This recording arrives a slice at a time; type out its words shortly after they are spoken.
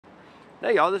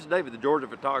Hey y'all, this is David, the Georgia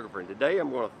photographer, and today I'm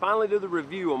going to finally do the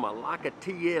review on my Leica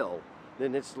TL.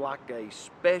 Then it's like a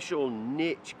special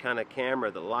niche kind of camera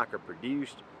that Leica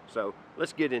produced. So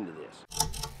let's get into this.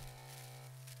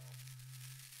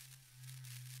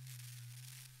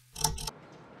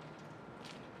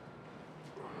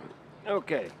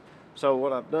 Okay, so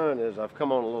what I've done is I've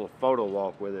come on a little photo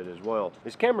walk with it as well.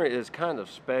 This camera is kind of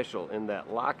special in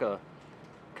that Leica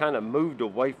kind of moved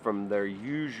away from their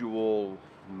usual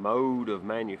mode of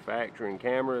manufacturing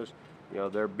cameras. You know,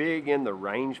 they're big in the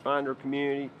rangefinder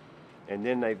community, and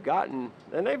then they've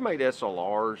made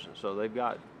SLRs, so they've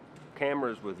got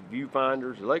cameras with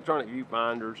viewfinders, electronic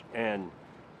viewfinders, and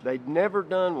they'd never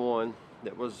done one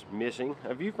that was missing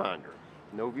a viewfinder.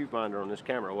 No viewfinder on this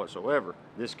camera whatsoever.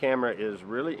 This camera is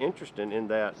really interesting in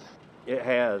that it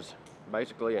has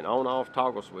basically an on-off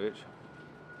toggle switch.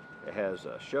 It has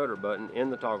a shutter button in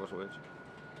the toggle switch.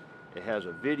 It has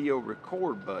a video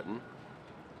record button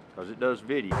because it does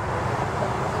video.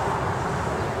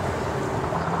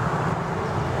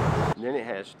 And then it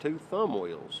has two thumb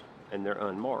wheels and they're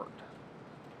unmarked.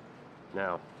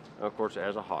 Now, of course, it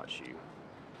has a hot shoe.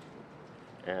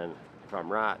 And if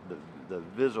I'm right, the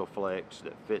VisiFlex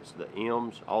that fits the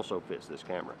M's also fits this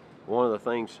camera. One of the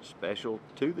things special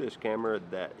to this camera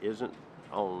that isn't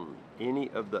on any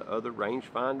of the other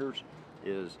rangefinders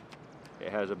is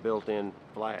it has a built-in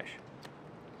flash.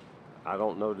 I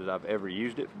don't know that I've ever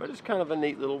used it, but it's kind of a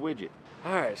neat little widget.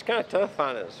 All right, it's kind of tough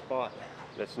finding a spot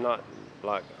that's not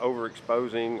like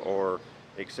overexposing or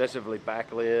excessively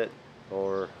backlit,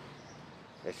 or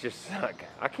it's just like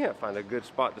I can't find a good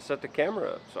spot to set the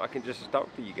camera up so I can just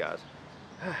talk to you guys.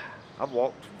 I've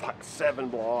walked like 7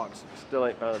 blocks, still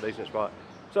ain't found a decent spot.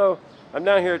 So I'm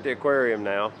down here at the aquarium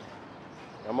now.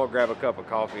 I'm gonna grab a cup of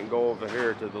coffee and go over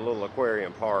here to the little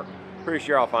aquarium park. Pretty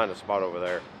sure I'll find a spot over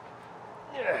there.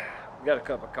 Yeah, got a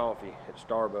cup of coffee at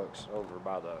Starbucks over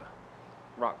by the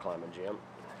rock climbing gym.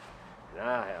 And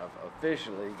I have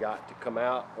officially got to come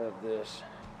out of this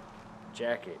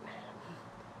jacket.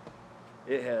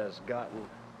 It has gotten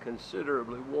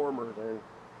considerably warmer than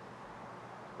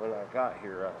when I got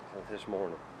here this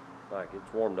morning. Like,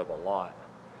 it's warmed up a lot.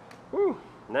 Whew.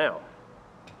 Now,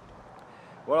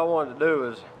 what I wanted to do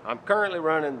is, I'm currently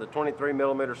running the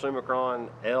 23mm Summicron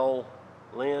L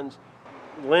lens.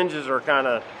 Lenses are kind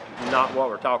of not what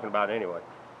we're talking about anyway.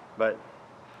 But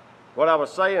what I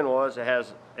was saying was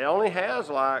it only has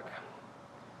like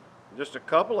just a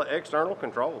couple of external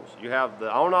controls. You have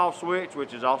the on-off switch,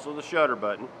 which is also the shutter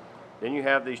button. Then you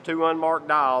have these two unmarked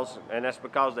dials, and that's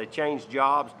because they change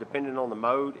jobs depending on the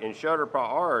mode. In shutter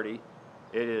priority,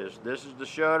 this is the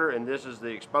shutter and this is the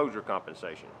exposure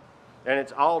compensation. And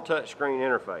it's all touchscreen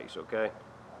interface, okay?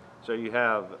 So you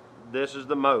have, this is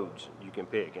the modes you can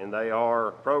pick, and they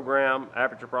are program,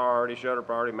 aperture priority, shutter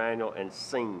priority, manual, and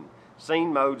scene.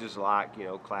 Scene modes is like, you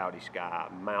know, cloudy sky,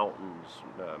 mountains.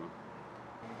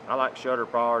 I like shutter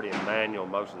priority and manual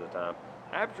most of the time.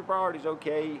 Aperture priority is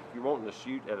okay if you're wanting to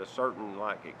shoot at a certain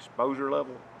like exposure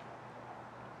level.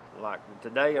 Like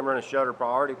today I'm running shutter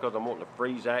priority because I'm wanting to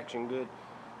freeze action good,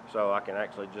 so I can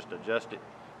actually just adjust it.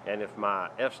 And if my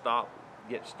f-stop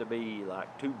gets to be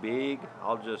like too big,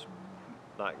 I'll just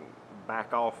like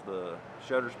back off the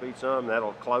shutter speed some.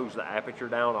 That'll close the aperture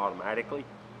down automatically.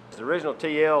 The original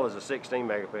TL is a 16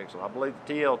 megapixel. I believe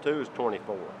the TL2 is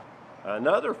 24.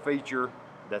 Another feature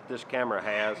that this camera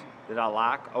has that I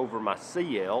like over my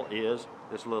CL is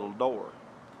this little door.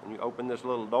 When you open this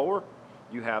little door,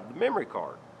 you have the memory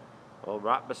card. Well,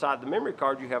 right beside the memory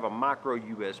card, you have a micro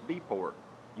USB port.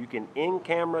 You can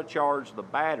in-camera charge the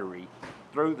battery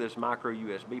through this micro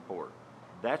USB port.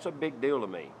 That's a big deal to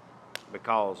me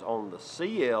because on the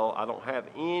CL, I don't have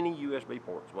any USB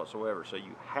ports whatsoever. So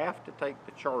you have to take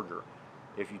the charger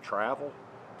if you travel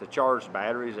to charge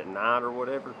batteries at night or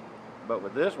whatever. But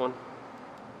with this one,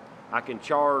 I can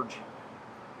charge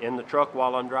in the truck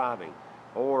while I'm driving,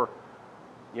 or,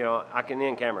 you know, I can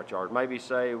in-camera charge. Maybe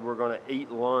say we're going to eat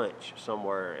lunch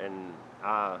somewhere, and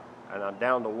I'm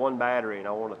down to 1 battery, and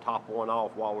I want to top one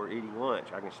off while we're eating lunch.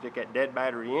 I can stick that dead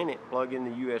battery in it, plug in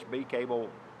the USB cable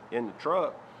in the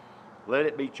truck, let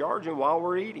it be charging while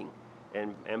we're eating,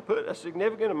 and put a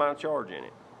significant amount of charge in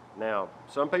it. Now,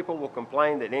 some people will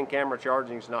complain that in-camera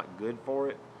charging is not good for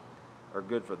it, or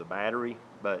good for the battery,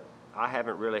 but I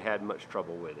haven't really had much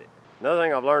trouble with it. Another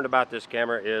thing I've learned about this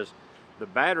camera is the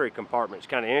battery compartment is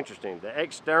kind of interesting. The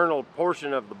external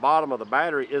portion of the bottom of the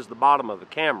battery is the bottom of the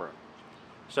camera.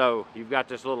 So you've got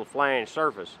this little flange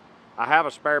surface. I have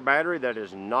a spare battery that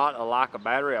is not a Leica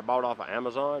battery I bought off of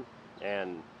Amazon,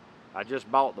 and I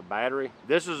just bought the battery.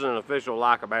 This is an official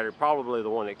Leica battery, probably the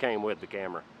one that came with the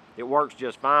camera. it works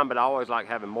just fine, but I always like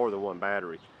having more than one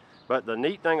battery. But the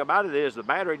neat thing about it is the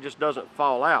battery just doesn't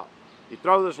fall out. You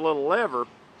throw this little lever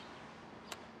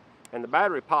and the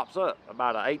battery pops up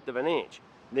about 1/8 of an inch.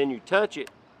 Then you touch it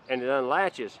and it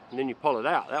unlatches, and then you pull it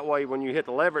out. That way when you hit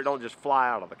the lever, it don't just fly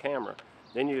out of the camera.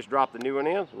 Then you just drop the new one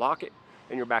in, lock it,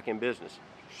 and you're back in business.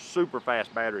 Super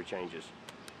fast battery changes.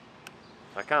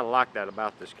 I kind of like that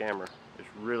about this camera. It's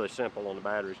really simple on the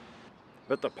batteries.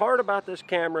 But the part about this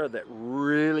camera that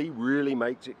really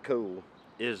makes it cool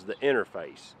is the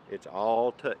interface. It's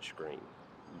all touchscreen.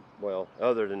 Well,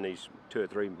 other than these 2 or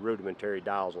 3 rudimentary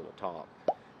dials on the top.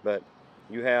 But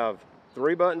you have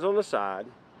 3 buttons on the side,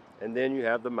 and then you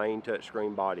have the main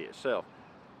touchscreen body itself.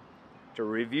 To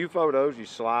review photos, you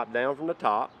slide down from the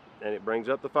top, and it brings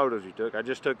up the photos you took. I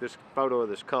just took this photo of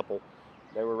this couple.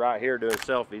 They were right here doing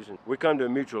selfies, and we come to a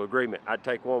mutual agreement. I'd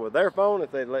take one with their phone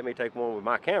if they'd let me take one with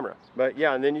my camera. But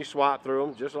yeah, and then you swipe through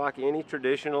them just like any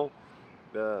traditional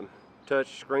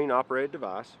touch screen operated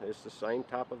device. It's the same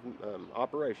type of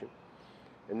operation.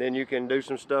 And then you can do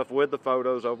some stuff with the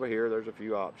photos over here. There's a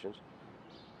few options.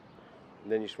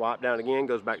 And then you swipe down again,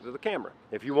 goes back to the camera.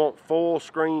 If you want full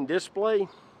screen display,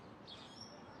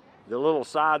 the little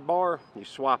sidebar, you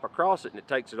swipe across it and it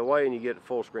takes it away and you get a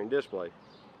full screen display.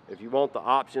 If you want the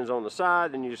options on the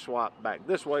side, then you just swipe back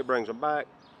this way, brings them back.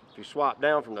 If you swipe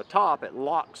down from the top, it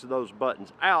locks those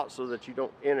buttons out so that you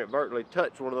don't inadvertently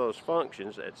touch one of those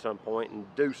functions at some point and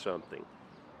do something.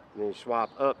 And then you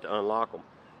swipe up to unlock them.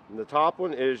 And the top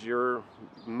one is your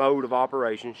mode of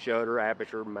operation, shutter,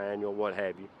 aperture, manual, what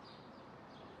have you.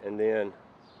 And then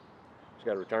it's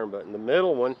got a return button. The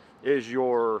middle one is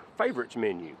your favorites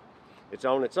menu. It's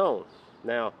on its own.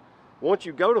 Now, once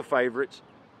you go to favorites,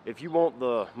 if you want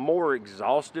the more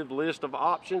exhaustive list of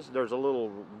options, there's a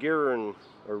little gear and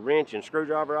or wrench and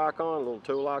screwdriver icon, a little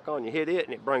tool icon. You hit it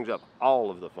and it brings up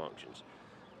all of the functions.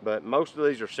 But most of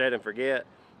these are set and forget,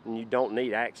 and you don't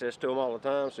need access to them all the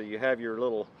time, so you have your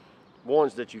little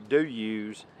ones that you do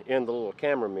use in the little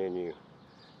camera menu.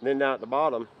 And then down at the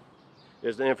bottom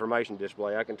is the information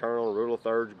display. I can turn on a rule of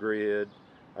thirds grid,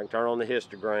 I can turn on the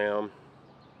histogram,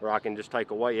 or I can just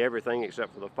take away everything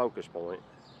except for the focus point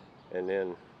and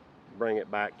then bring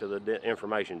it back to the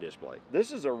information display.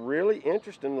 This is a really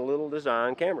interesting little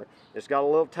design camera. It's got a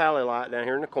little tally light down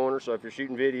here in the corner, so if you're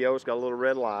shooting video, it's got a little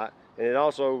red light, and it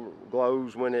also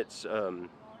glows when it's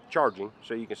charging,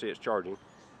 so you can see it's charging.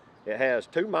 It has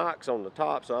 2 mics on the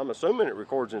top, so I'm assuming it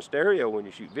records in stereo when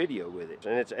you shoot video with it.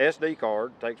 And it's an SD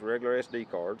card, takes regular SD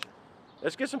cards.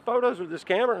 Let's get some photos with this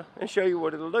camera and show you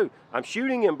what it'll do. I'm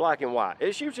shooting in black and white.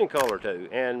 It shoots in color too,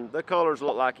 and the colors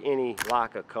look like any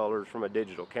Leica colors from a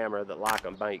digital camera that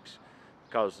Leica makes,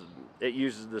 because it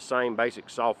uses the same basic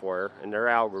software and their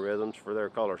algorithms for their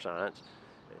color science.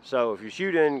 So if you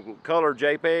shoot in color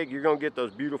JPEG, you're gonna get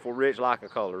those beautiful rich Leica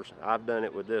colors. I've done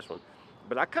it with this one.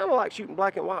 But I kind of like shooting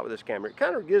black and white with this camera. It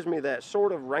kind of gives me that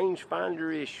sort of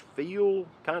rangefinder-ish feel,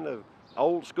 kind of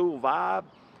old school vibe,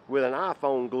 with an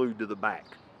iPhone glued to the back.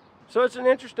 So it's an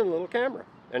interesting little camera,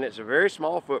 and it's a very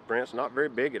small footprint. It's not very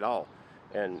big at all,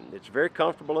 and it's very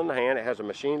comfortable in the hand. It has a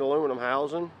machined aluminum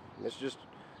housing. It's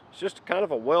just kind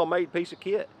of a well-made piece of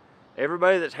kit.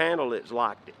 Everybody that's handled it's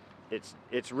liked it.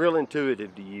 It's real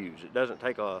intuitive to use. It doesn't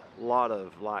take a lot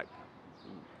of like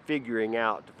figuring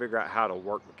out to figure out how to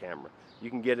work the camera. You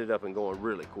can get it up and going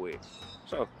really quick.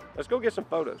 So let's go get some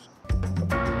photos.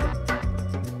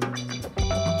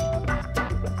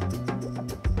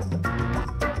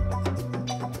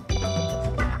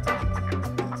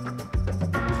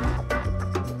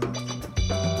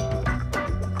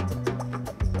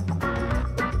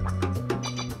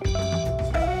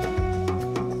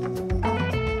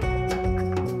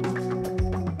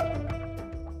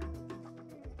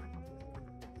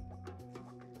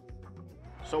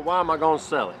 So why am I going to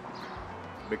sell it?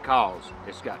 Because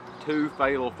it's got 2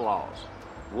 fatal flaws.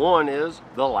 One is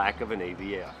the lack of an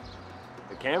EVF.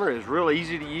 The camera is real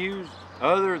easy to use,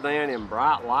 other than in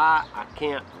bright light, I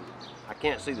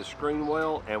can't see the screen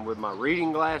well, and with my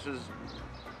reading glasses,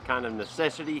 kind of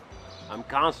necessity, I'm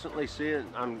constantly seeing,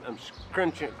 I'm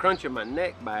crunching my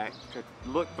neck back to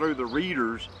look through the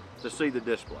readers to see the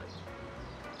display.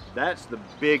 That's the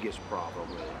biggest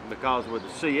problem with it, because with the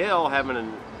CL having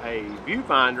a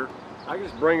viewfinder, I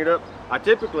just bring it up. I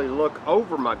typically look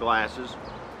over my glasses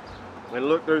and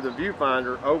look through the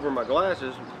viewfinder over my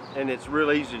glasses, and it's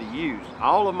real easy to use.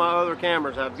 All of my other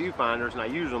cameras have viewfinders and I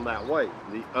use them that way.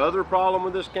 The other problem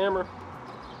with this camera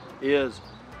is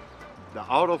the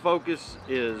autofocus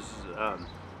is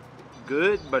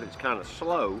good, but it's kind of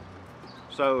slow.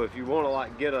 So if you want to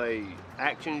like get a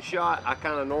action shot, I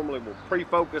kind of normally will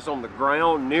pre-focus on the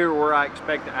ground near where I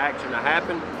expect the action to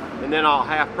happen, and then I'll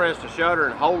half press the shutter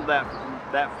and hold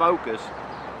that focus,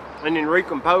 and then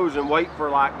recompose and wait for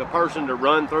like the person to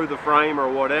run through the frame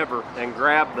or whatever and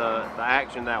grab the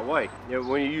action that way. You know,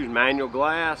 when you use manual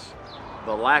glass,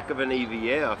 the lack of an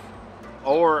EVF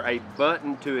or a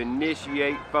button to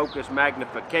initiate focus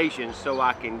magnification so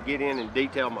I can get in and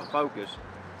detail my focus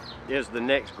is the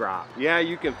next gripe. Yeah,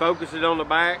 you can focus it on the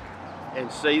back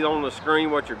and see on the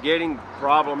screen what you're getting.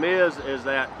 Problem is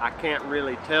that I can't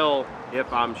really tell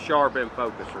if I'm sharp in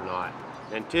focus or not.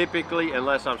 And typically,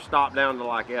 unless I'm stopped down to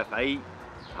like f8,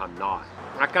 I'm not.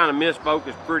 I kind of miss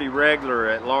focus pretty regular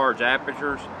at large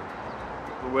apertures.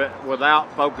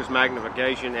 Without focus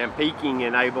magnification, and peaking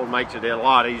enabled makes it a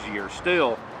lot easier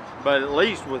still, but at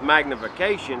least with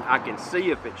magnification I can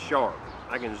see if it's sharp.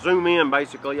 I can zoom in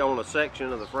basically on a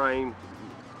section of the frame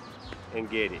and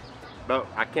get it, but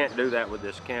I can't do that with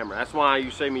this camera. That's why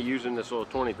you see me using this little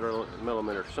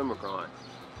 23mm Summicron.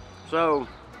 So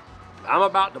I'm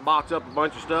about to box up a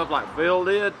bunch of stuff like Phil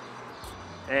did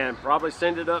and probably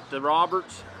send it up to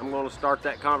Roberts. I'm going to start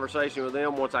that conversation with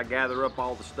them once I gather up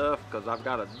all the stuff, because I've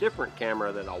got a different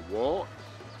camera that I want,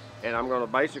 and I'm going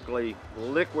to basically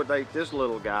liquidate this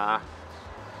little guy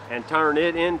and turn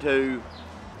it into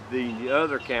the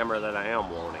other camera that I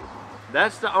am wanting.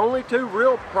 That's the only two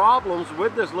real problems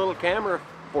with this little camera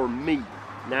for me.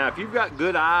 Now, if you've got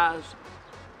good eyes,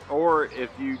 or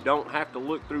if you don't have to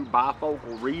look through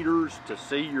bifocal readers to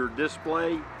see your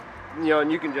display, you know,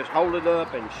 and you can just hold it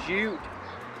up and shoot,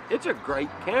 it's a great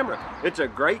camera. It's a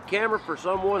great camera for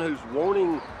someone who's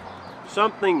wanting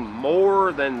something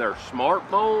more than their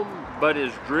smartphone, but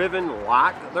is driven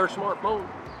like their smartphone,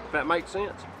 if that makes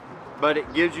sense. But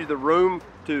it gives you the room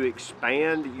to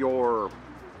expand your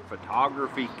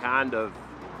photography kind of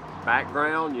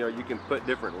background. You know, you can put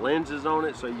different lenses on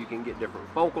it so you can get different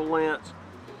focal lengths.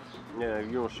 You know,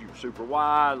 if you want to shoot super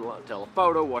wide,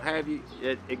 telephoto, what have you,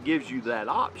 it gives you that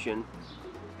option.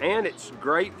 And it's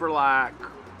great for like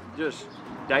just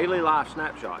daily life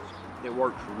snapshots. It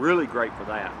works really great for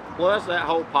that. Plus that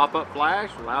whole pop-up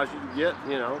flash allows you to get,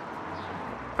 you know,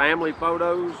 family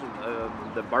photos,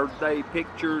 the birthday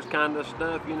pictures kind of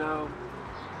stuff, you know.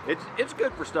 It's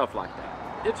good for stuff like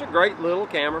that. It's a great little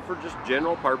camera for just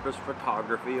general purpose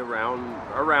photography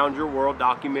around your world,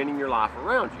 documenting your life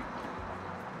around you.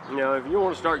 You know, if you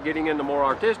want to start getting into more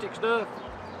artistic stuff,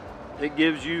 it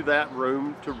gives you that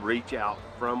room to reach out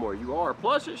from where you are.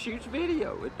 Plus it shoots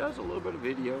video. It does a little bit of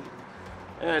video.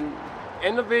 And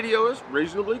the video is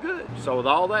reasonably good. So with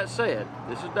all that said,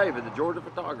 this is David, the Georgia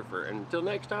photographer. And until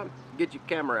next time, get your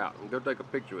camera out and go take a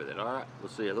picture with it. All right, we'll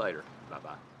see you later.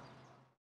 Bye-bye.